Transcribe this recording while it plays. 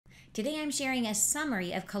Today I'm sharing a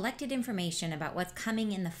summary of collected information about what's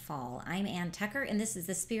coming in the fall. I'm Ann Tucker, and this is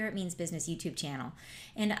the Spirit Means Business YouTube channel.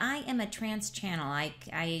 And I am a trance channel.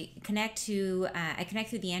 I connect through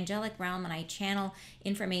the angelic realm, and I channel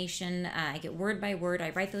information. I get word by word.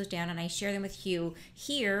 I write those down, and I share them with you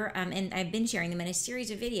here. And I've been sharing them in a series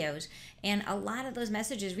of videos. And a lot of those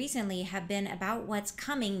messages recently have been about what's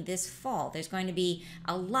coming this fall. There's going to be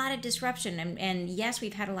a lot of disruption. And yes,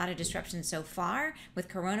 we've had a lot of disruption so far with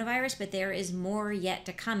coronavirus, but there is more yet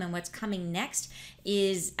to come. And what's coming next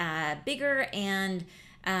is bigger, and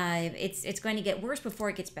it's going to get worse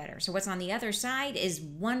before it gets better. So what's on the other side is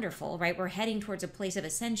wonderful, right? We're heading towards a place of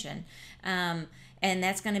ascension. And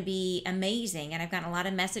that's going to be amazing. And I've gotten a lot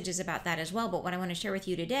of messages about that as well. But what I want to share with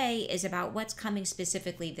you today is about what's coming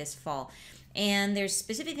specifically this fall. And there's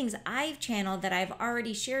specific things I've channeled that I've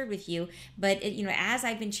already shared with you. But as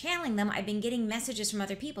I've been channeling them, I've been getting messages from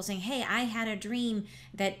other people saying, hey, I had a dream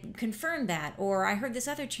that confirmed that, or I heard this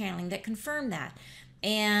other channeling that confirmed that.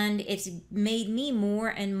 And it's made me more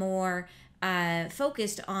and more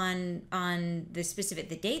focused on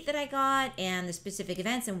the date that I got and the specific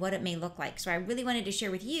events and what it may look like. So I really wanted to share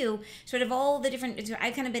with you sort of all the different.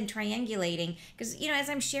 I've kind of been triangulating because as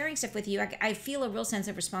I'm sharing stuff with you, I feel a real sense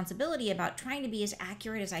of responsibility about trying to be as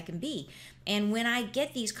accurate as I can be. And when I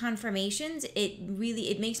get these confirmations, it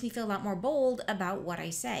makes me feel a lot more bold about what I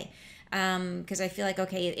say. Because I feel like,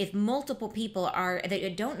 okay, if multiple people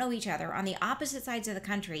that don't know each other on the opposite sides of the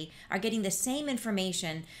country are getting the same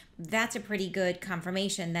information, that's a pretty good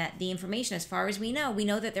confirmation that the information, as far as we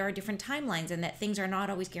know that there are different timelines and that things are not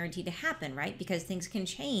always guaranteed to happen, right? Because things can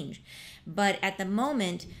change. But at the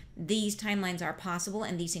moment, these timelines are possible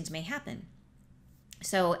and these things may happen.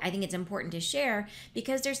 So I think it's important to share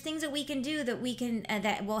because there's things that we can do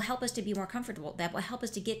that will help us to be more comfortable, that will help us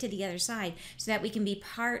to get to the other side so that we can be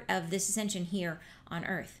part of this ascension here on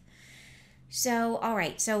Earth. So, all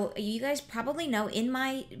right. So you guys probably know in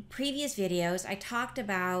my previous videos, I talked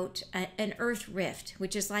about an Earth rift,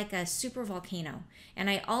 which is like a super volcano. And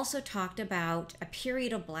I also talked about a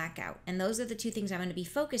period of blackout. And those are the two things I'm going to be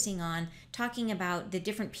focusing on, talking about the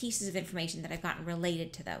different pieces of information that I've gotten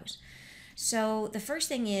related to those. So the first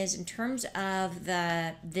thing is, in terms of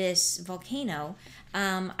this volcano,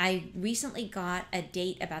 I recently got a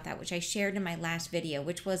date about that, which I shared in my last video,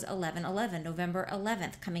 which was 11/11, November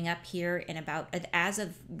 11th, coming up here in about, as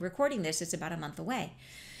of recording this, it's about a month away.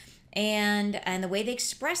 And the way they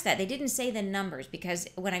express that, they didn't say the numbers, because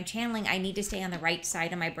when I'm channeling, I need to stay on the right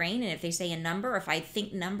side of my brain. And if they say a number, if I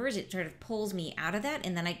think numbers, it sort of pulls me out of that.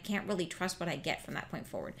 And then I can't really trust what I get from that point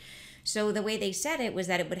forward. So the way they said it was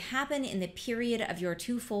that it would happen in the period of your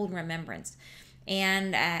twofold remembrance.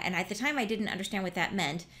 And at the time, I didn't understand what that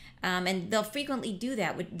meant. And they'll frequently do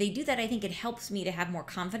that. When they do that, I think it helps me to have more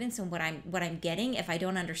confidence in what I'm getting if I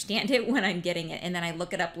don't understand it when I'm getting it. And then I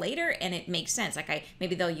look it up later and it makes sense. Like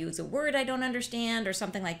maybe they'll use a word I don't understand or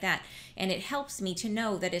something like that. And it helps me to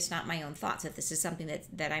know that it's not my own thoughts, that this is something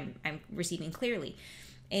that I'm receiving clearly.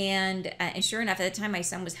 And sure enough, at the time my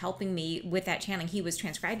son was helping me with that channeling, he was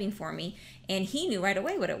transcribing for me, and he knew right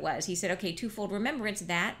away what it was. He said, okay, twofold remembrance,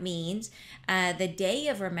 that means the day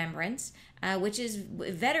of remembrance, which is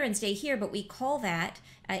Veterans Day here, but we call that,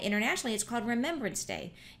 internationally, it's called Remembrance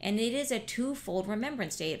Day. And it is a twofold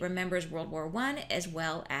Remembrance Day. It remembers World War I as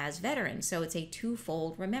well as veterans. So it's a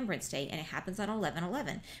twofold Remembrance Day, and it happens on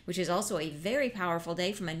 11/11, which is also a very powerful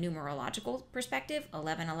day from a numerological perspective,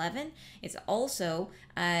 11/11. It's also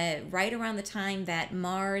right around the time that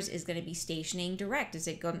Mars is going to be stationing direct as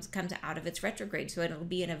it comes out of its retrograde. So it'll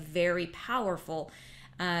be in a very powerful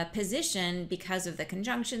position because of the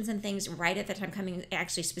conjunctions and things right at the time, coming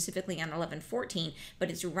actually specifically on 11/14,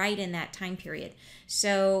 but it's right in that time period.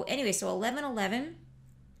 So anyway, so 11/11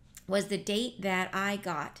 was the date that I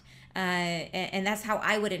got. And that's how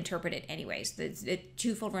I would interpret it anyways. The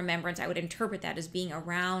twofold remembrance, I would interpret that as being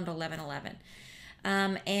around 11/11.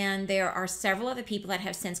 And there are several other people that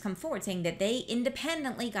have since come forward saying that they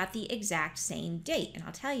independently got the exact same date, and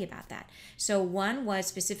I'll tell you about that. So one was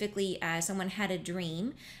specifically someone had a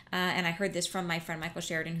dream, and I heard this from my friend Michael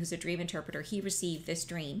Sheridan, who's a dream interpreter. He received this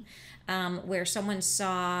dream where someone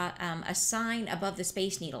saw a sign above the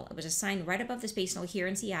Space Needle. It was a sign right above the Space Needle here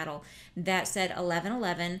in Seattle that said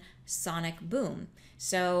 11/11 sonic boom.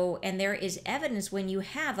 So, and there is evidence when you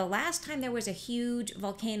have, the last time there was a huge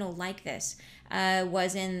volcano like this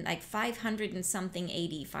was in like 500 and something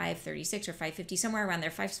AD, 536 or 550, somewhere around there,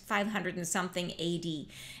 500 and something AD.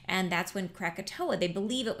 And that's when Krakatoa, they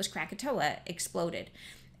believe it was Krakatoa, exploded.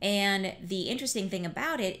 And the interesting thing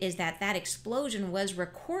about it is that that explosion was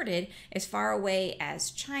recorded as far away as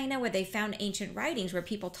China, where they found ancient writings where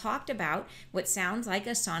people talked about what sounds like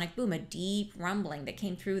a sonic boom, a deep rumbling that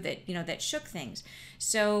came through that, that shook things.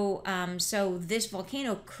 So, so this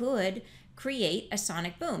volcano could create a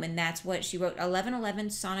sonic boom, and that's what she wrote, 1111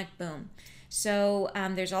 sonic boom. So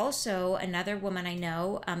there's also another woman I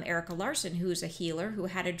know, Erica Larson, who's a healer, who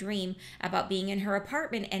had a dream about being in her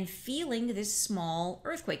apartment and feeling this small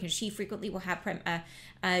earthquake. And she frequently will have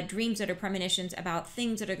dreams that are premonitions about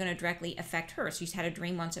things that are going to directly affect her. So she's had a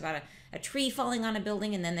dream once about a tree falling on a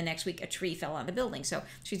building, and then the next week a tree fell on the building. So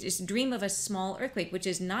she's just dream of a small earthquake, which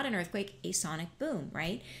is not an earthquake, a sonic boom,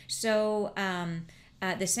 right? So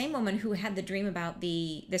the same woman who had the dream about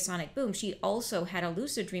the sonic boom, she also had a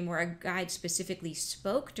lucid dream where a guide specifically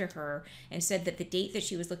spoke to her and said that the date that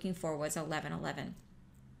she was looking for was 11/11.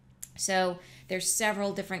 So there's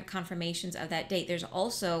several different confirmations of that date. There's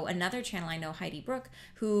also another channel I know, Heidi Brooke,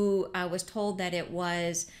 who was told that it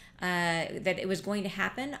was going to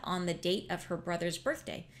happen on the date of her brother's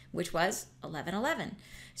birthday, which was 11/11.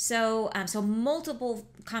 So, so multiple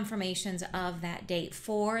confirmations of that date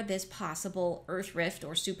for this possible Earth rift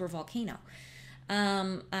or super volcano.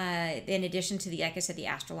 In addition to the, like I said, the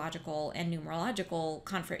astrological and numerological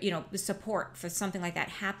support for something like that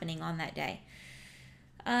happening on that day.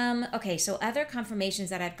 Okay, so other confirmations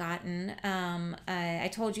that I've gotten, I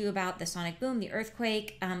told you about the sonic boom, the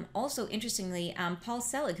earthquake. Also, interestingly, Paul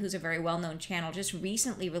Selig, who's a very well-known channel, just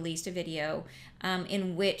recently released a video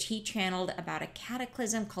in which he channeled about a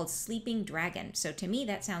cataclysm called Sleeping Dragon. So to me,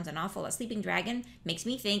 that sounds an awful lot. Sleeping Dragon makes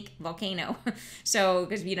me think volcano. So,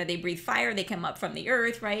 because, they breathe fire, they come up from the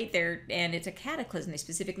earth, right? And it's a cataclysm. They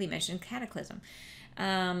specifically mentioned cataclysm.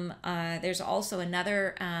 There's also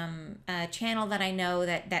another channel that I know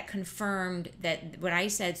that confirmed that when I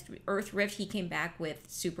said Earth rift, he came back with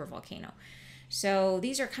super volcano. So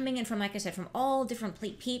these are coming in from, like I said, from all different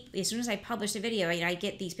people. As soon as I publish a video, I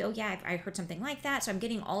get these, oh yeah, I heard something like that. So I'm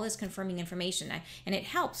getting all this confirming information. And it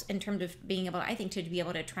helps in terms of being able, I think, to be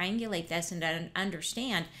able to triangulate this and to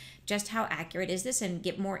understand just how accurate is this and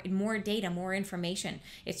get more data, more information.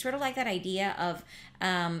 It's sort of like that idea of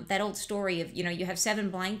that old story of, you have 7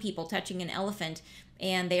 blind people touching an elephant,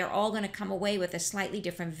 and they are all going to come away with a slightly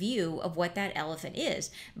different view of what that elephant is.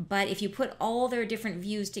 But if you put all their different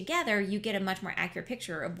views together, you get a much more accurate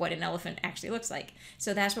picture of what an elephant actually looks like.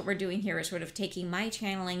 So that's what we're doing here, is sort of taking my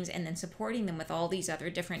channelings and then supporting them with all these other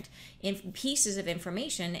different pieces of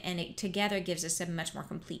information, and it together gives us a much more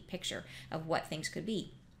complete picture of what things could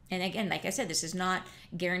be. And again, like I said, this is not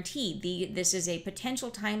guaranteed. This is a potential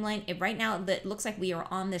timeline. Right now, it looks like we are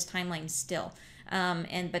on this timeline still.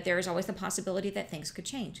 But there is always the possibility that things could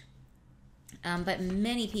change. But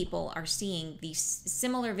many people are seeing these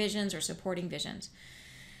similar visions or supporting visions.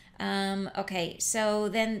 Okay, so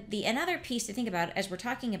then another piece to think about as we're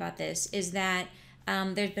talking about this is that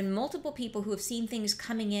there's been multiple people who have seen things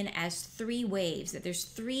coming in as 3 waves, that there's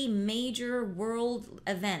 3 major world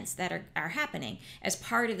events that are happening as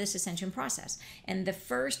part of this ascension process. And the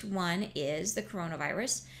first one is the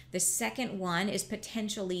coronavirus. The second one is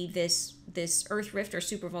potentially this Earth rift or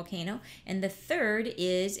supervolcano. And the third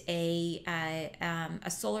is a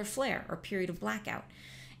solar flare or period of blackout.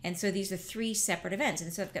 And so these are 3 separate events.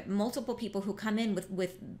 And so I've got multiple people who come in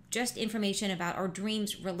with just information about our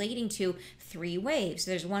dreams relating to 3 waves.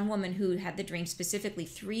 There's one woman who had the dream specifically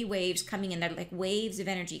 3 waves coming in. They're like waves of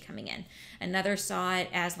energy coming in. Another saw it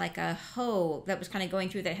as like a hoe that was kind of going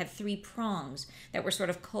through that had 3 prongs that were sort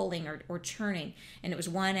of culling or churning. And it was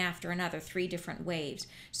one after another, 3 different waves.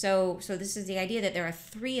 So this is the idea that there are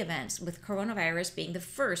 3 events, with coronavirus being the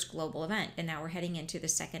first global event. And now we're heading into the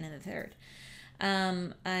second and the third.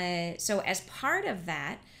 So as part of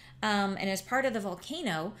that, and as part of the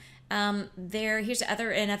volcano, here's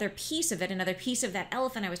another piece of it. Another piece of that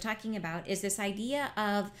elephant I was talking about is this idea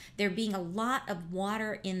of there being a lot of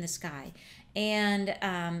water in the sky. And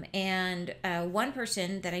one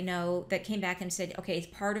person that I know that came back and said, okay, it's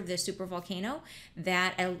part of this super volcano,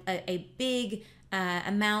 that a big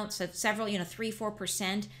amounts of several,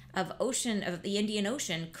 3-4% of the Indian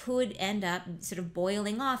Ocean could end up sort of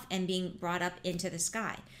boiling off and being brought up into the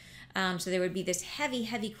sky. So there would be this heavy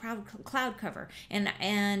cloud cover.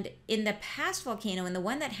 And in the past volcano, in the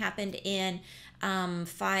one that happened in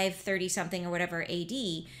 530 something or whatever AD,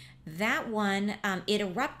 that one, it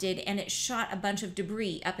erupted and it shot a bunch of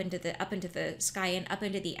debris up into the sky and up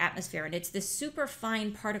into the atmosphere. And it's this super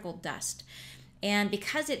fine particle dust. And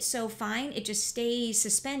because it's so fine, it just stays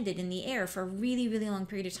suspended in the air for a really, really long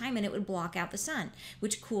period of time, and it would block out the sun,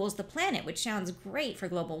 which cools the planet, which sounds great for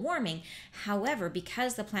global warming. However,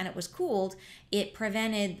 because the planet was cooled, it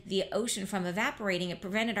prevented the ocean from evaporating. It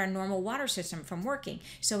prevented our normal water system from working.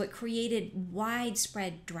 So it created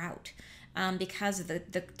widespread drought. Because the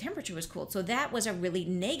temperature was cooled. So that was a really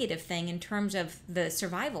negative thing in terms of the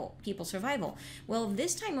survival, people's survival. Well,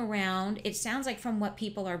 this time around, it sounds like from what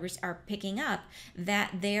people are picking up,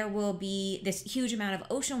 that there will be this huge amount of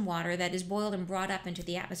ocean water that is boiled and brought up into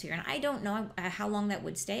the atmosphere. And I don't know how long that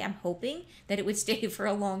would stay. I'm hoping that it would stay for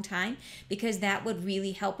a long time, because that would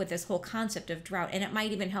really help with this whole concept of drought. And it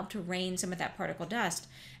might even help to rain some of that particle dust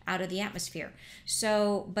out of the atmosphere.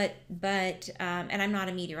 So, and I'm not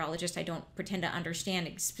a meteorologist. I don't pretend to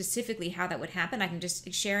understand specifically how that would happen. I'm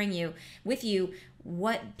just sharing with you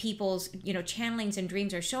what people's, channelings and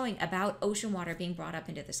dreams are showing about ocean water being brought up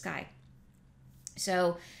into the sky.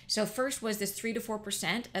 So first was this 3 to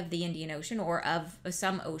 4% of the Indian Ocean, or of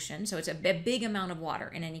some ocean. So it's a big amount of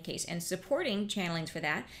water in any case. And supporting channelings for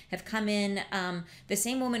that have come in the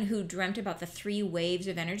same woman who dreamt about the 3 waves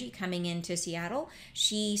of energy coming into Seattle.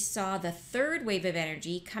 She saw the 3rd wave of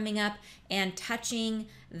energy coming up and touching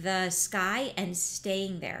the sky and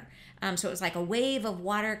staying there. So it was like a wave of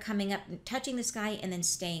water coming up, touching the sky, and then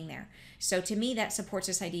staying there. So to me, that supports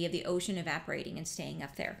this idea of the ocean evaporating and staying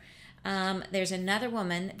up there. There's another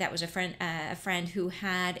woman that was a friend who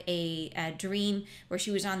had a dream where she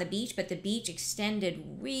was on the beach, but the beach extended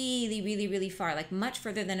really, really, really far, like much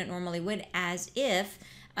further than it normally would, as if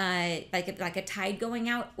like a tide going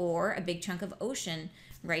out or a big chunk of ocean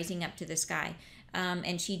rising up to the sky.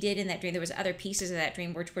 And she did in that dream. There was other pieces of that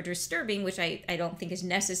dream which were disturbing, which I don't think is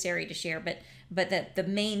necessary to share. But the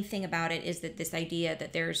main thing about it is that this idea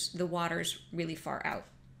that the water's really far out.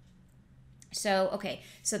 So, okay,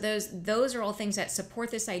 so those are all things that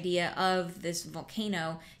support this idea of this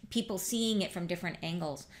volcano, people seeing it from different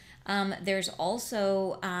angles. There's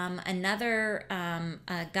also another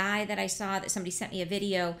guy that I saw, that somebody sent me a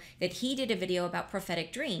video, that he did a video about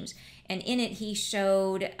prophetic dreams. And in it, he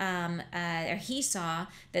showed, or he saw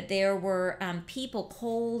that there were people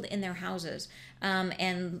cold in their houses.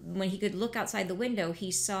 And when he could look outside the window,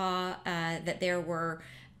 he saw that there were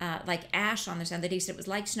like ash on the sun. That he said it was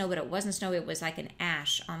like snow, but it wasn't snow. It was like an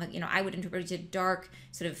ash on the, I would interpret it as a dark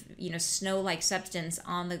sort of, snow-like substance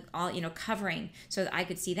on the, covering, so that I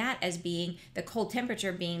could see that as being the cold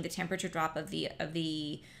temperature, being the temperature drop of the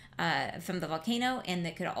from the volcano, and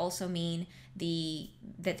that could also mean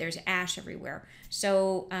that there's ash everywhere.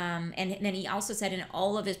 So, and then he also said in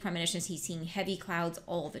all of his premonitions, he's seeing heavy clouds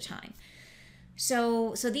all the time.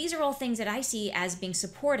 So these are all things that I see as being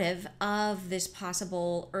supportive of this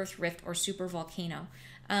possible Earth rift or super volcano.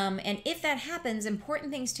 And if that happens,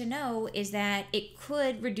 important things to know is that it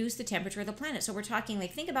could reduce the temperature of the planet. So we're talking,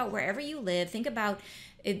 like, think about wherever you live, think about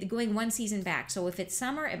going one season back. So if it's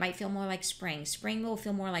summer, it might feel more like spring. Spring will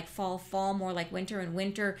feel more like fall, fall more like winter, and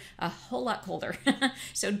winter a whole lot colder.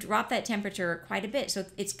 So drop that temperature quite a bit. So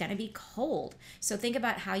it's going to be cold. So think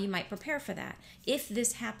about how you might prepare for that. If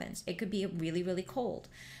this happens, it could be really, really cold.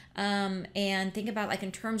 And think about, like,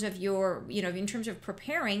 in terms of your, in terms of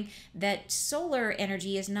preparing, that solar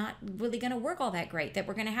energy is not really going to work all that great, that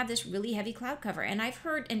we're going to have this really heavy cloud cover. And I've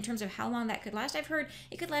heard, in terms of how long that could last, I've heard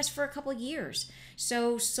it could last for a couple years.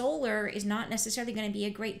 So solar is not necessarily going to be a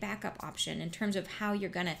great backup option in terms of how you're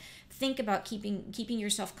going to think about keeping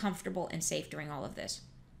yourself comfortable and safe during all of this.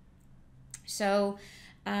 So,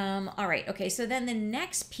 all right. Okay. So then the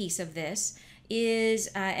next piece of this is,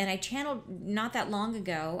 and I channeled not that long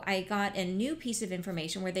ago, I got a new piece of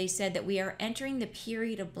information where they said that we are entering the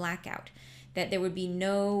period of blackout, that there would be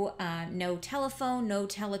no telephone, no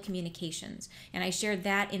telecommunications. And I shared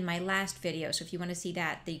that in my last video. So if you want to see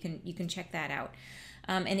that, you can check that out.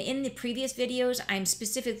 And in the previous videos, I'm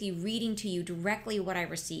specifically reading to you directly what I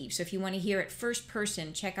received. So if you want to hear it first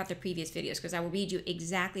person, check out the previous videos, because I will read you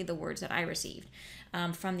exactly the words that I received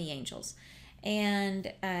from the angels.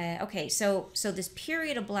 And okay, so this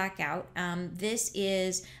period of blackout, this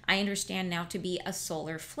is, I understand now, to be a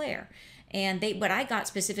solar flare. And what I got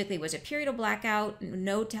specifically was a period of blackout,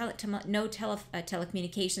 no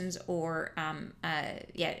telecommunications, or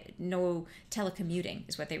no telecommuting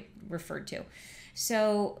is what they referred to.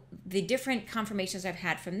 So the different confirmations I've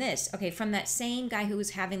had from this, okay, from that same guy who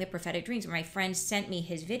was having the prophetic dreams, my friend sent me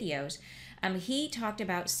his videos. He talked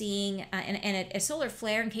about seeing and a solar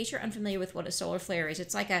flare. In case you're unfamiliar with what a solar flare is,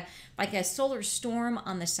 it's like a solar storm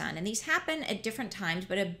on the sun, and these happen at different times,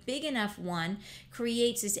 but a big enough one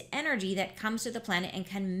creates this energy that comes to the planet and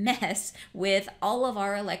can mess with all of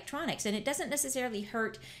our electronics. And it doesn't necessarily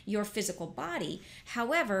hurt your physical body.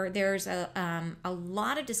 However, there's a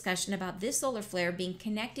lot of discussion about this solar flare being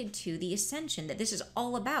connected to the ascension, that this is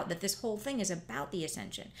all about, that this whole thing is about the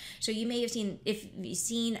ascension. So you may have seen, if you've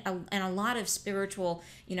seen and a lot of spiritual,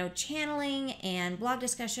 channeling and blog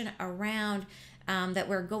discussion around that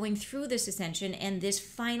we're going through this ascension, and this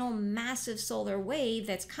final massive solar wave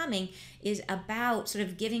that's coming is about sort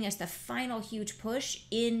of giving us the final huge push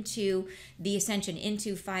into the ascension,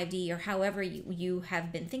 into 5D, or however you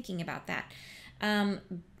have been thinking about that. And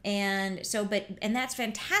that's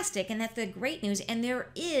fantastic, and that's the great news, and there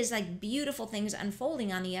is like beautiful things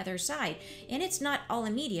unfolding on the other side, and it's not all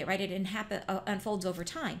immediate, right? It unfolds over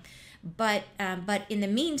time, but in the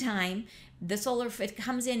meantime, it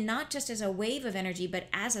comes in not just as a wave of energy, but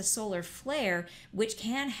as a solar flare, which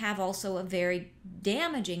can have also a very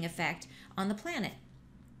damaging effect on the planet.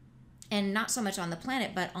 And not so much on the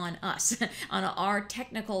planet, but on us, on our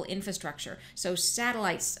technical infrastructure. So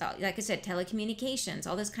satellites, like I said, telecommunications,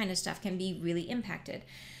 all this kind of stuff can be really impacted.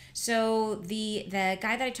 So the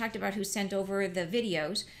guy that I talked about who sent over the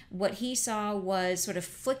videos, what he saw was sort of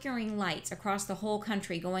flickering lights across the whole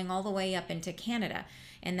country going all the way up into Canada.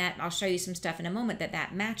 And that, I'll show you some stuff in a moment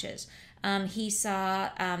that matches. He saw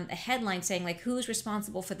a headline saying, like, who's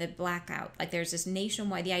responsible for the blackout? Like, there's this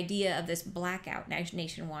nationwide, the idea of this blackout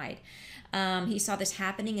nationwide. He saw this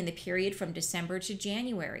happening in the period from December to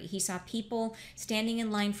January. He saw people standing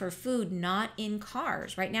in line for food, not in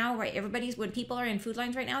cars. Right now, right, when people are in food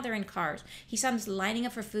lines right now, they're in cars. He saw them lining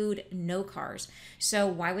up for food, no cars. So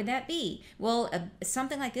why would that be? Well,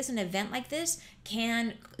 something like this, an event like this,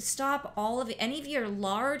 can stop any of your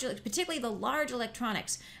large, particularly the large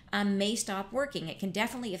electronics, may stop working. It can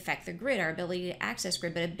definitely affect the grid, our ability to access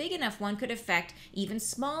grid, but a big enough one could affect even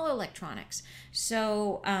small electronics.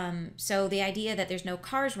 So the idea that there's no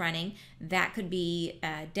cars running, that could be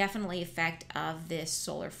definitely effect of this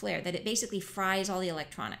solar flare, that it basically fries all the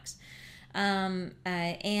electronics.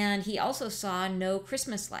 And he also saw no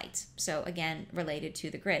Christmas lights, so again, related to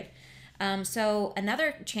the grid. So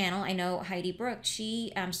another channel, I know Heidi Brooks,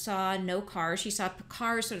 she saw no cars. She saw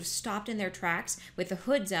cars sort of stopped in their tracks with the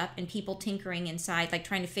hoods up and people tinkering inside, like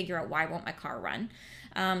trying to figure out, why won't my car run?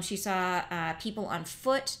 She saw people on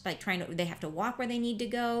foot, like they have to walk where they need to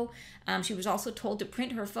go. She was also told to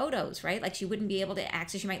print her photos, right? Like she wouldn't be able to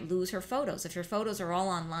access, she might lose her photos. If her photos are all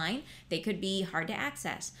online, they could be hard to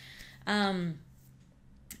access.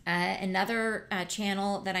 Another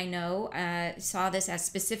channel that I know saw this as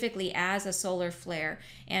specifically as a solar flare,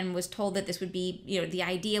 and was told that this would be, the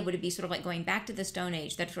idea would be sort of like going back to the Stone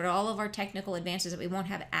Age, that for all of our technical advances that we won't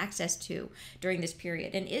have access to during this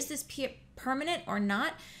period. And is this permanent or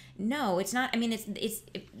not? No, it's not. I mean,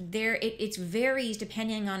 it varies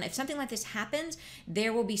depending on, if something like this happens,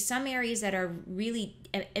 there will be some areas that are really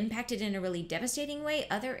impacted in a really devastating way.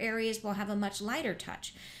 Other areas will have a much lighter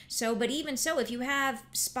touch. So, but even so, if you have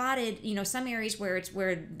spotted, some areas where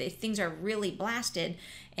things are really blasted,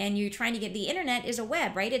 and you're trying to get, the internet is a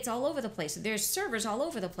web, right? It's all over the place. There's servers all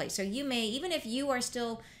over the place. So you may, even if you are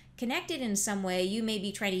still connected in some way, you may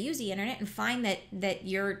be trying to use the internet and find that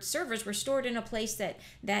your servers were stored in a place that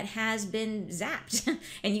has been zapped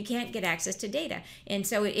and you can't get access to data. And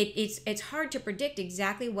so it's hard to predict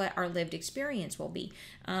exactly what our lived experience will be.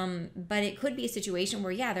 But it could be a situation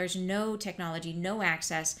where, there's no technology, no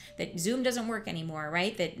access, that Zoom doesn't work anymore,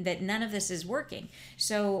 right? That none of this is working.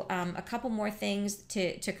 So a couple more things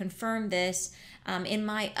to confirm this. In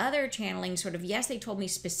my other channeling, sort of, yes, they told me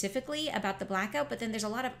specifically about the blackout, but then there's a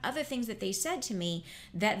lot of other things that they said to me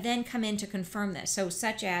that then come in to confirm this. So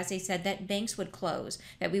such as, they said that banks would close,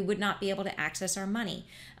 that we would not be able to access our money.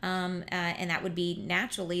 And that would be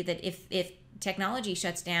naturally that if technology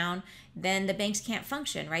shuts down, then the banks can't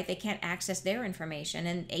function, right? They can't access their information,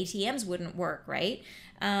 and ATMs wouldn't work, right?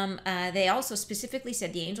 They also specifically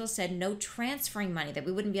said, the angels said, no transferring money, that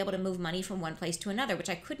we wouldn't be able to move money from one place to another, which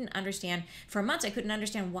I couldn't understand. For months, I couldn't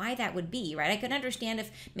understand why that would be, right? I could understand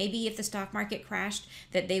if the stock market crashed,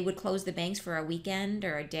 that they would close the banks for a weekend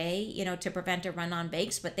or a day, to prevent a run on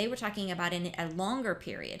banks, but they were talking about in a longer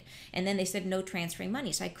period. And then they said no transferring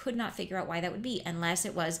money. So I could not figure out why that would be, unless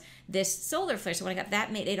it was this solar flare. So when I got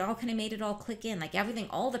that, made it all click in, like everything,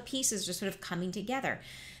 all the pieces are sort of coming together.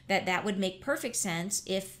 That would make perfect sense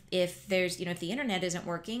if there's, if the internet isn't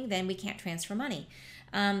working, then we can't transfer money.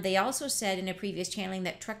 They also said in a previous channeling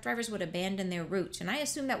that truck drivers would abandon their routes. And I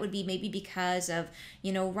assume that would be maybe because of,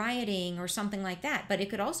 rioting or something like that. But it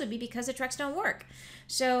could also be because the trucks don't work.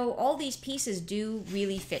 So all these pieces do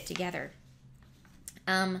really fit together.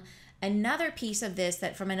 Another piece of this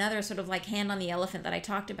that from another sort of like hand on the elephant that I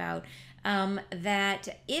talked about,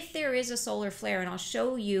 that if there is a solar flare, and I'll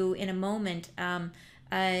show you in a moment,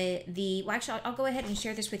 actually, I'll go ahead and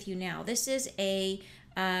share this with you now. This is a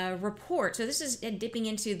report. So this is dipping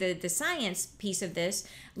into the science piece of this,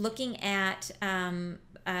 looking at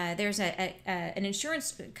there's an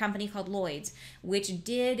insurance company called Lloyd's, which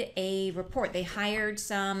did a report. They hired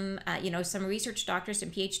some research doctors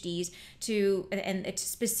and PhDs to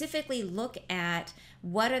specifically look at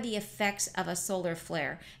what are the effects of a solar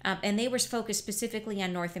flare, and they were focused specifically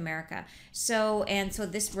on North America. So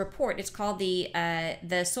this report, it's called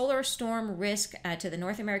the Solar Storm Risk to the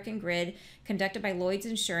North American Grid, conducted by Lloyd's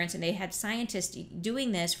Insurance, and they had scientists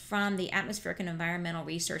doing this from the Atmospheric and Environmental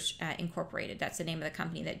Research Incorporated. That's the name of the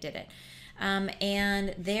company that did it.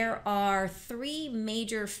 And there are 3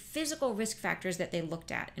 major physical risk factors that they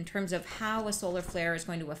looked at in terms of how a solar flare is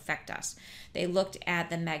going to affect us. They looked at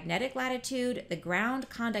the magnetic latitude, the ground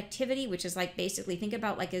conductivity, which is like basically think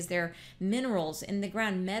about like is there minerals in the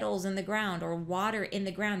ground, metals in the ground, or water in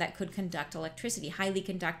the ground that could conduct electricity, highly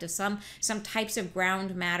conductive. Some types of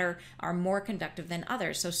ground matter are more conductive than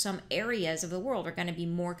others. So some areas of the world are going to be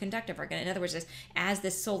more conductive. In other words, as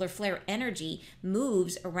this solar flare energy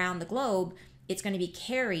moves around the globe, it's going to be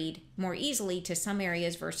carried more easily to some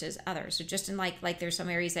areas versus others. So just in like there's some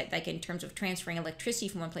areas that like in terms of transferring electricity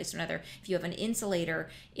from one place to another, if you have an insulator,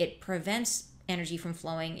 it prevents energy from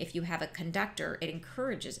flowing. If you have a conductor, it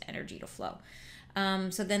encourages energy to flow.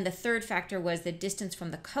 So then the third factor was the distance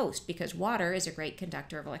from the coast, because water is a great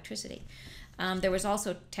conductor of electricity. There was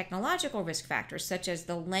also technological risk factors, such as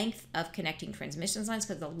the length of connecting transmission lines,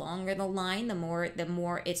 because the longer the line, the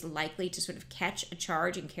more it's likely to sort of catch a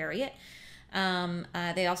charge and carry it.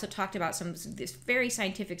 They also talked about some this very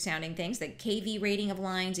scientific sounding things, the kV rating of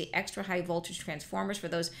lines, the extra high voltage transformers. For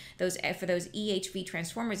those EHV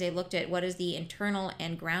transformers, they looked at what is the internal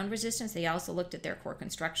and ground resistance. They also looked at their core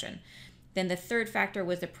construction. Then the third factor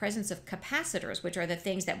was the presence of capacitors, which are the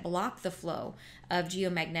things that block the flow of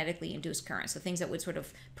geomagnetically induced currents, so things that would sort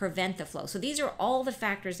of prevent the flow. So these are all the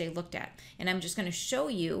factors they looked at. And I'm just going to show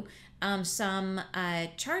you some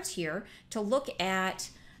charts here to look at.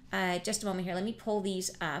 Just a moment here. Let me pull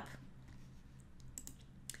these up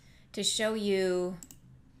to show you.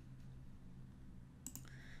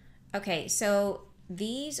 Okay, so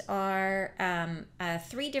these are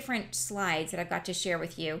 3 different slides that I've got to share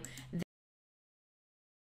with you.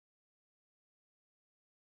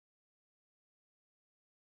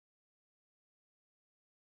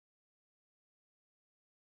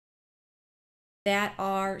 That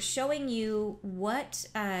are showing you what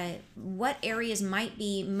areas might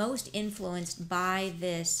be most influenced by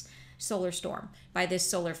this solar storm, by this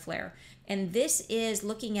solar flare. And this is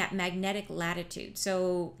looking at magnetic latitude.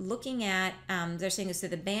 So looking at, they're saying this, so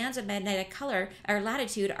the bands of magnetic color or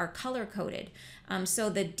latitude are color coded. So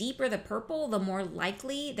the deeper the purple, the more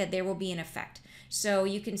likely that there will be an effect. So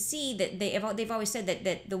you can see that they've always said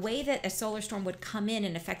that the way that a solar storm would come in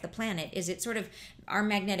and affect the planet is it sort of, our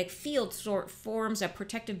magnetic field forms a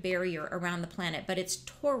protective barrier around the planet, but it's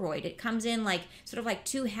toroid. It comes in like sort of like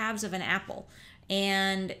 2 halves of an apple.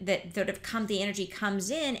 And that sort of the energy comes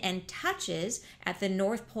in and touches at the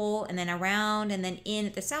North Pole and then around and then in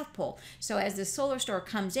at the South Pole. So as the solar storm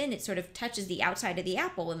comes in, it sort of touches the outside of the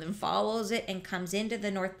apple and then follows it and comes into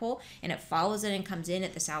the North Pole, and it follows it and comes in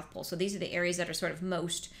at the South Pole. So these are the areas that are sort of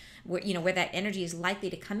most, where that energy is likely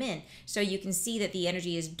to come in. So you can see that the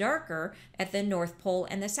energy is darker at the North Pole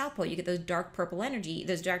and the South Pole. You get those dark purple energy,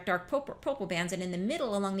 those dark purple bands, and in the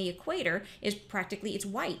middle along the equator is practically, it's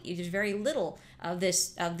white. There's very little of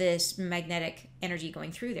this magnetic energy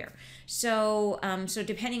going through there. So so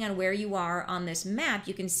depending on where you are on this map,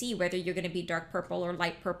 you can see whether you're going to be dark purple or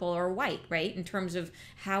light purple or white, right? In terms of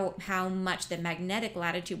how much the magnetic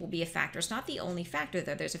latitude will be a factor. It's not the only factor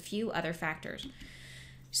though. There's a few other factors.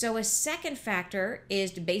 So a second factor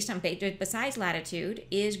is based on, besides latitude,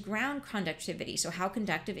 is ground conductivity. So how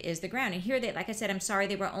conductive is the ground? And here, like I said, I'm sorry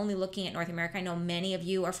they were only looking at North America. I know many of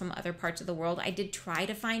you are from other parts of the world. I did try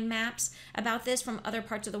to find maps about this from other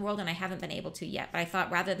parts of the world, and I haven't been able to yet. But I thought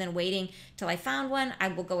rather than waiting till I found one, I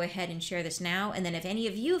will go ahead and share this now. And then if any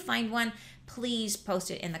of you find one, please post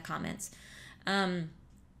it in the comments.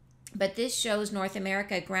 But this shows North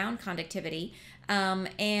America ground conductivity.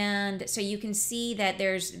 And so you can see that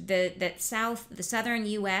there's the southern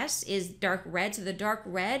U.S. is dark red. So the dark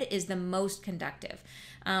red is the most conductive.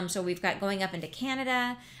 So we've got going up into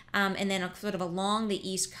Canada, and then sort of along the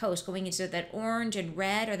east coast, going into that orange and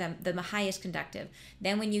red are the highest conductive.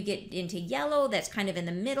 Then when you get into yellow, that's kind of in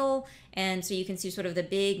the middle, and so you can see sort of the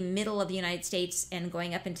big middle of the United States, and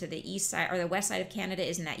going up into the east side or the west side of Canada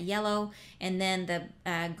is in that yellow, and then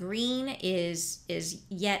the green is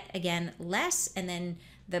yet again less, and then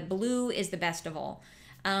the blue is the best of all.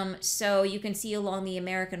 So you can see along the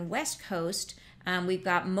American West Coast, we've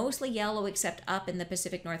got mostly yellow, except up in the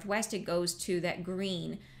Pacific Northwest, it goes to that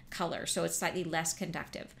green color, so it's slightly less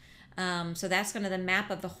conductive. So that's kind of the map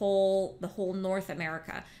of the whole North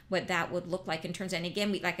America, what that would look like in terms of, and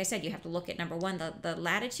again, like I said, you have to look at number one, the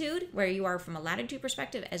latitude, where you are from a latitude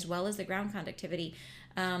perspective, as well as the ground conductivity,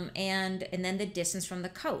 and then the distance from the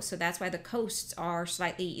coast. So that's why the coasts are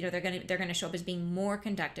slightly, they're gonna show up as being more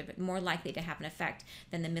conductive, more likely to have an effect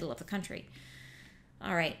than the middle of the country.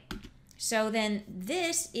 All right. So then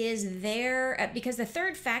this is there, because the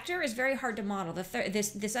third factor is very hard to model.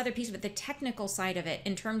 This other piece of it, the technical side of it,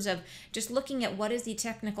 in terms of just looking at what is the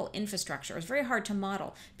technical infrastructure, is very hard to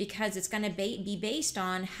model, because it's going to be based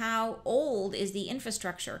on how old is the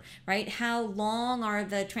infrastructure, right? How long are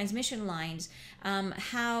the transmission lines?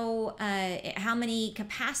 How many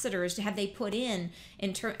capacitors have they put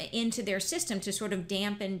into their system to sort of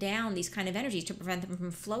dampen down these kind of energies, to prevent them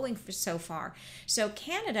from flowing for so far? So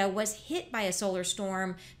Canada was hit by a solar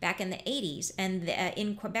storm back in the 80s, and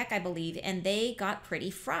in Quebec, I believe, and they got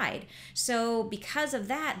pretty fried. So because of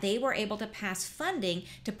that, they were able to pass funding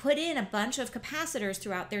to put in a bunch of capacitors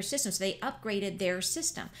throughout their system. So they upgraded their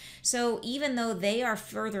system. So even though they are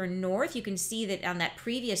further north, you can see that on that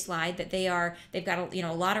previous slide that they've got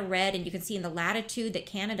a lot of red, and you can see in the latitude that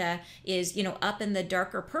Canada is up in the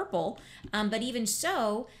darker purple. But even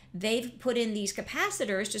so, they've put in these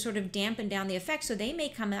capacitors to sort of dampen down the effect, so they may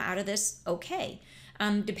come out of this okay,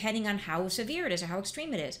 depending on how severe it is or how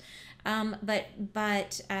extreme it is.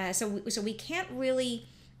 So we can't really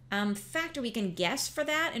factor. We can guess for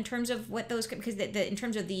that in terms of what those, because in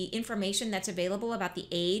terms of the information that's available about the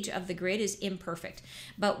age of the grid is imperfect.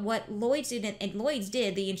 But what Lloyd's did, and Lloyd's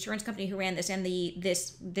did, the insurance company who ran this, and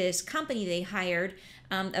this company they hired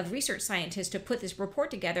of research scientists to put this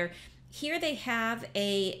report together. Here they have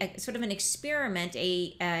a sort of an experiment,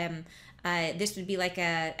 this would be like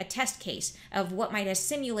a test case of a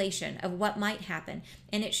simulation of what might happen.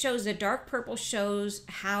 And it shows, the dark purple shows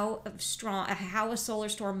how a solar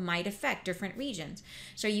storm might affect different regions.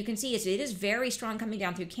 So you can see it is very strong coming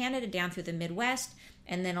down through Canada, down through the Midwest,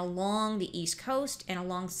 and then along the East Coast, and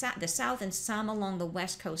along the South, and some along the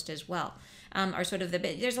West Coast as well. Are sort of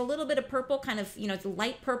there's a little bit of purple, kind of, it's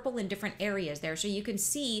light purple in different areas there. So you can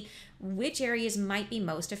see which areas might be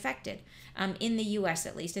most affected in the US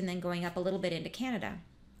at least, and then going up a little bit into Canada.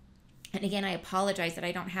 And again, I apologize that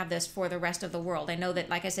I don't have this for the rest of the world. I know that,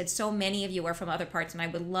 like I said, so many of you are from other parts, and I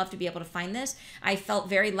would love to be able to find this. I felt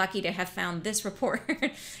very lucky to have found this report.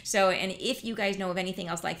 So, and if you guys know of anything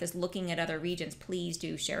else like this, looking at other regions, please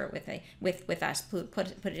do share it with us. Put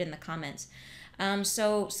it in the comments.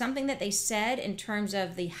 So something that they said in terms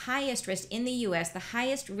of the highest risk in the U.S., the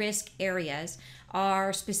highest risk areas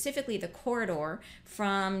are specifically the corridor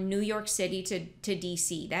from New York City to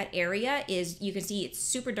D.C. That area is, you can see it's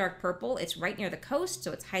super dark purple. It's right near the coast,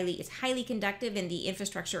 so it's highly conductive, and the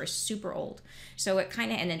infrastructure is super old. So it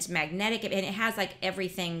and it's magnetic, and it has like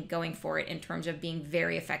everything going for it in terms of being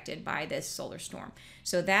very affected by this solar storm.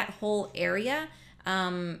 So that whole area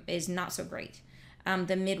is not so great.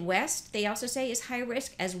 The Midwest, they also say, is high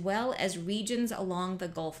risk, as well as regions along the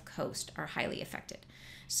Gulf Coast are highly affected.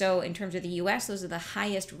 So in terms of the U.S., those are the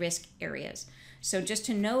highest risk areas. So just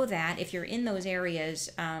to know that, if you're in those areas,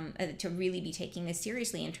 to really be taking this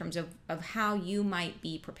seriously in terms of how you might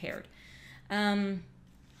be prepared.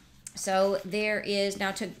 So there is,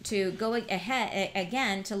 now to go ahead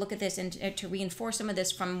again to look at this and to reinforce some of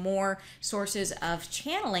this from more sources of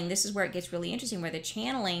channeling. This is where it gets really interesting, where the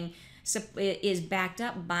channeling is backed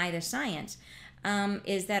up by the science.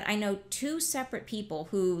 Is that I know two separate people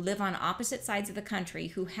who live on opposite sides of the country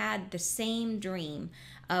who had the same dream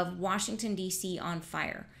of Washington, D.C. on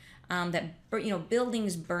fire.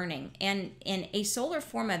 Buildings burning, and a solar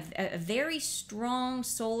form, a very strong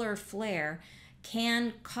solar flare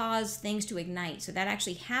can cause things to ignite. So that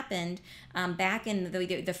actually happened back in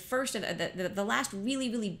the first of the last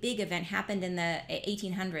really big event happened in the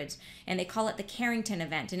 1800s, and they call it the Carrington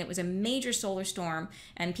event, and it was a major solar storm,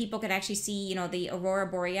 and people could actually see the aurora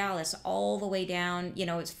borealis all the way down.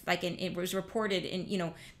 It's like it was reported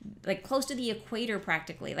in like close to the equator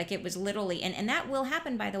practically, like it was literally, and that will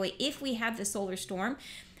happen, by the way, if we have the solar storm.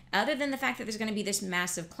 other than the fact that there's going to be this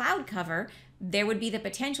massive cloud cover, there would be the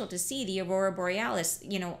potential to see the aurora borealis,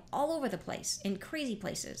 all over the place in crazy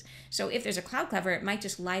places. So if there's a cloud cover, it might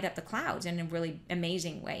just light up the clouds in a really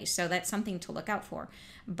amazing way. So that's something to look out for.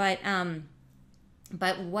 But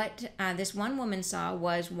what this one woman saw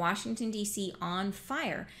was Washington, D.C. on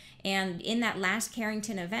fire. And in that last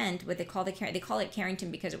Carrington event, what they call it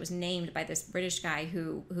Carrington because it was named by this British guy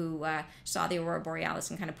who saw the aurora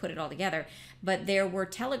borealis and kind of put it all together. But there were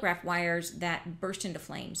telegraph wires that burst into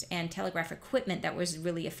flames and telegraph equipment that was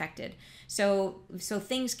really affected. So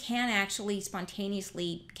things can actually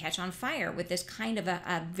spontaneously catch on fire with this kind of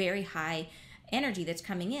a very high energy that's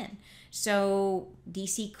coming in. So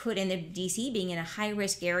DC could, and the DC being in a high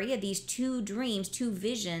risk area, these two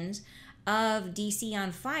visions of DC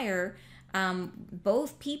on fire,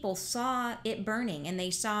 both people saw it burning, and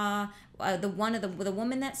they saw the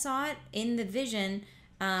woman that saw it in the vision.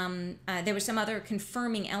 There were some other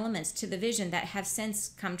confirming elements to the vision that have since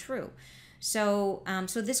come true. So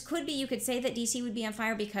this could be, you could say that DC would be on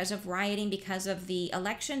fire because of rioting, because of the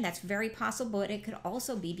election. That's very possible, but it could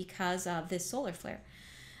also be because of this solar flare.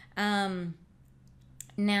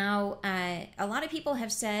 Now, a lot of people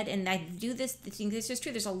have said, and I think this is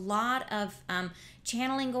true, there's a lot of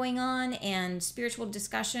channeling going on and spiritual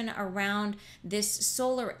discussion around this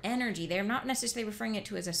solar energy. They're not necessarily referring it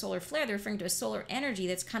to as a solar flare, they're referring to a solar energy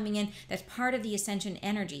that's coming in that's part of the ascension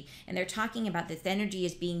energy. And they're talking about this energy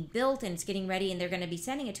is being built and it's getting ready and they're going to be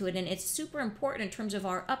sending it to it. And it's super important in terms of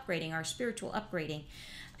our upgrading, our spiritual upgrading.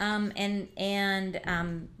 Some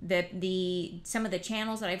of the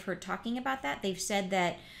channels that I've heard talking about that, they've said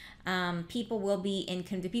that people will be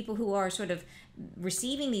the people who are sort of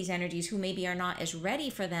receiving these energies who maybe are not as ready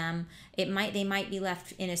for them, they might be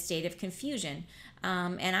left in a state of confusion.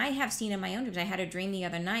 And I have seen in my own dreams, I had a dream the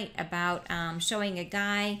other night about showing a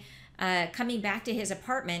guy coming back to his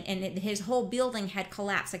apartment, and his whole building had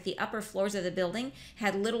collapsed. Like the upper floors of the building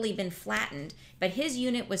had literally been flattened, but his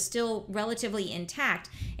unit was still relatively intact.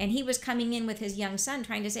 And he was coming in with his young son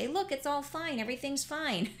trying to say, look, it's all fine, everything's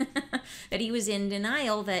fine. That he was in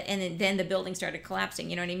denial and then the building started collapsing,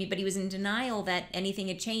 you know what I mean? But he was in denial that anything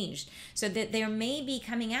had changed. So that there may be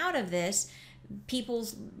coming out of this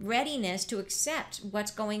people's readiness to accept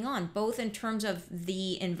what's going on, both in terms of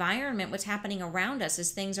the environment, what's happening around us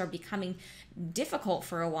as things are becoming difficult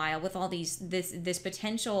for a while with all this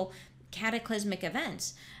potential cataclysmic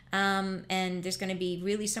events. And there's going to be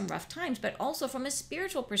really some rough times, but also from a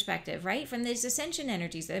spiritual perspective, right? From these ascension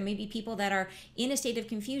energies, there may be people that are in a state of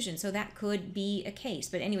confusion. So that could be a case.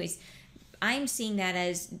 But anyways, I'm seeing that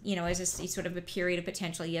as a sort of a period of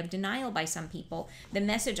potentially of denial by some people. The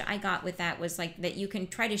message I got with that was like that you can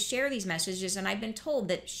try to share these messages, and I've been told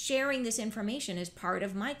that sharing this information is part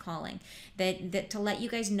of my calling, that to let you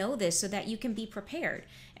guys know this so that you can be prepared,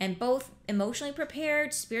 and both emotionally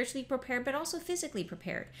prepared, spiritually prepared, but also physically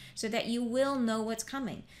prepared, so that you will know what's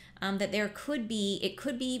coming. That it could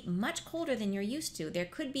be much colder than you're used to. There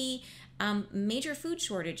could be major food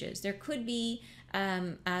shortages. There could be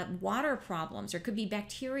water problems. There could be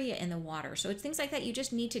bacteria in the water. So it's things like that. You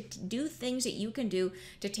just need to do things that you can do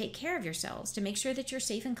to take care of yourselves, to make sure that you're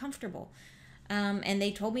safe and comfortable. And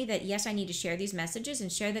they told me that, yes, I need to share these messages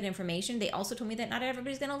and share that information. They also told me that not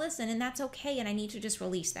everybody's going to listen, and that's okay, and I need to just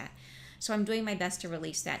release that. So I'm doing my best to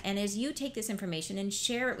release that. And as you take this information and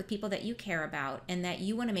share it with people that you care about and that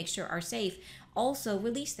you want to make sure are safe, also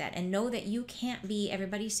release that and know that you can't be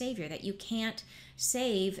everybody's savior, that you can't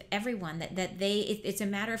save everyone, it's a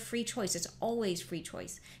matter of free choice. It's always free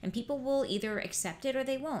choice. And people will either accept it or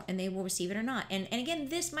they won't, and they will receive it or not. And again,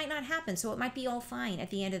 this might not happen, so it might be all fine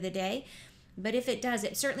at the end of the day. But if it does,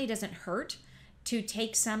 it certainly doesn't hurt to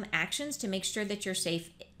take some actions to make sure that you're safe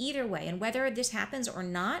either way. And whether this happens or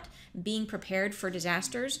not, being prepared for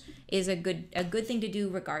disasters is a good thing to do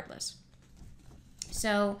regardless.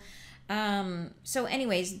 So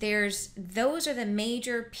anyways, those are the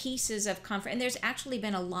major pieces of and there's actually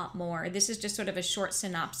been a lot more. This is just sort of a short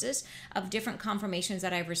synopsis of different confirmations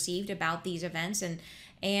that I've received about these events,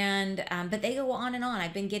 but they go on and on.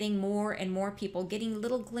 I've been getting more and more people getting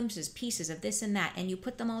little glimpses, pieces of this and that, and you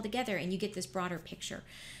put them all together and you get this broader picture.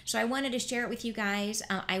 So I wanted to share it with you guys.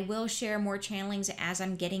 I will share more channelings as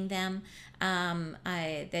I'm getting them. The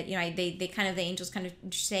angels kind of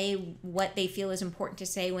say what they feel is important to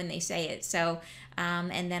say when they say it. So,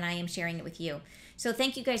 and then I am sharing it with you. So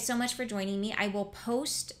thank you guys so much for joining me. I will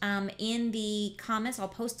post in the comments, I'll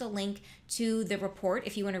post a link to the report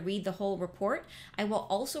if you want to read the whole report. I will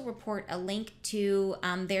also report a link to,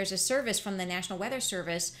 there's a service from the National Weather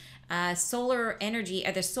Service, solar energy,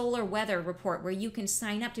 the solar weather report, where you can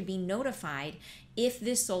sign up to be notified if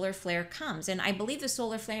this solar flare comes. And I believe the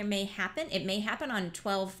solar flare may happen. It may happen on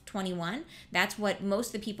 12/21. That's what most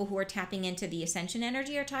of the people who are tapping into the ascension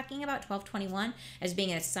energy are talking about, 12/21, as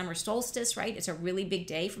being a summer solstice, right? It's a really big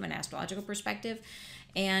day from an astrological perspective.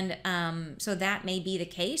 And so that may be the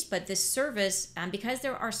case, but this service, because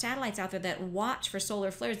there are satellites out there that watch for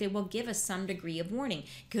solar flares, they will give us some degree of warning.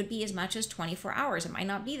 Could be as much as 24 hours. It might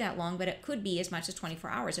not be that long, but it could be as much as 24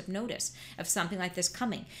 hours of notice of something like this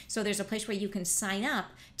coming. So there's a place where you can sign up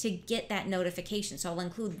to get that notification. So I'll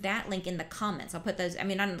include that link in the comments. I'll put those, I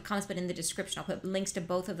mean, not in the comments, but in the description. I'll put links to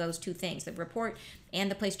both of those two things, the report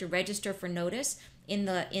and the place to register for notice in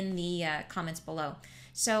the comments below.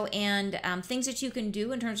 So, and things that you can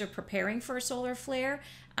do in terms of preparing for a solar flare.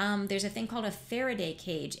 There's a thing called a Faraday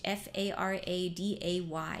cage, Faraday,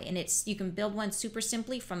 and you can build one super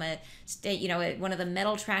simply from one of the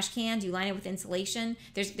metal trash cans. You line it with insulation.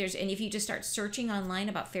 And if you just start searching online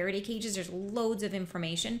about Faraday cages, there's loads of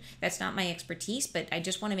information. That's not my expertise, but I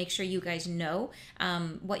just want to make sure you guys know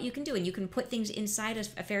what you can do, and you can put things inside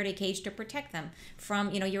a Faraday cage to protect them from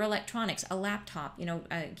your electronics, a laptop,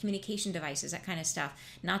 communication devices, that kind of stuff.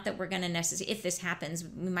 Not that we're going to necessarily, if this happens,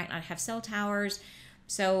 we might not have cell towers.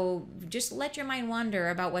 So just let your mind wander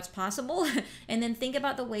about what's possible and then think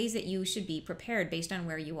about the ways that you should be prepared based on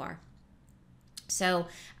where you are. So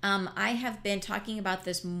I have been talking about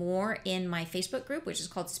this more in my Facebook group, which is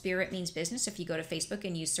called Spirit Means Business. If you go to Facebook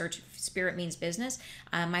and you search Spirit Means Business,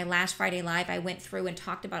 my last Friday Live, I went through and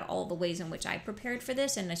talked about all the ways in which I prepared for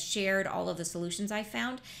this and I shared all of the solutions I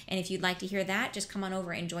found. And if you'd like to hear that, just come on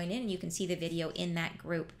over and join in and you can see the video in that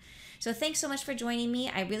group. So thanks so much for joining me.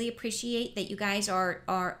 I really appreciate that you guys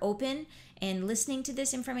are open and listening to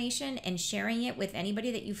this information and sharing it with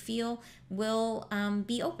anybody that you feel will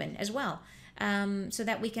be open as well, so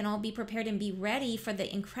that we can all be prepared and be ready for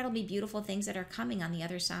the incredibly beautiful things that are coming on the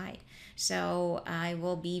other side. So I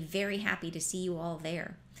will be very happy to see you all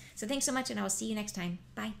there. So thanks so much, and I will see you next time.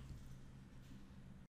 Bye.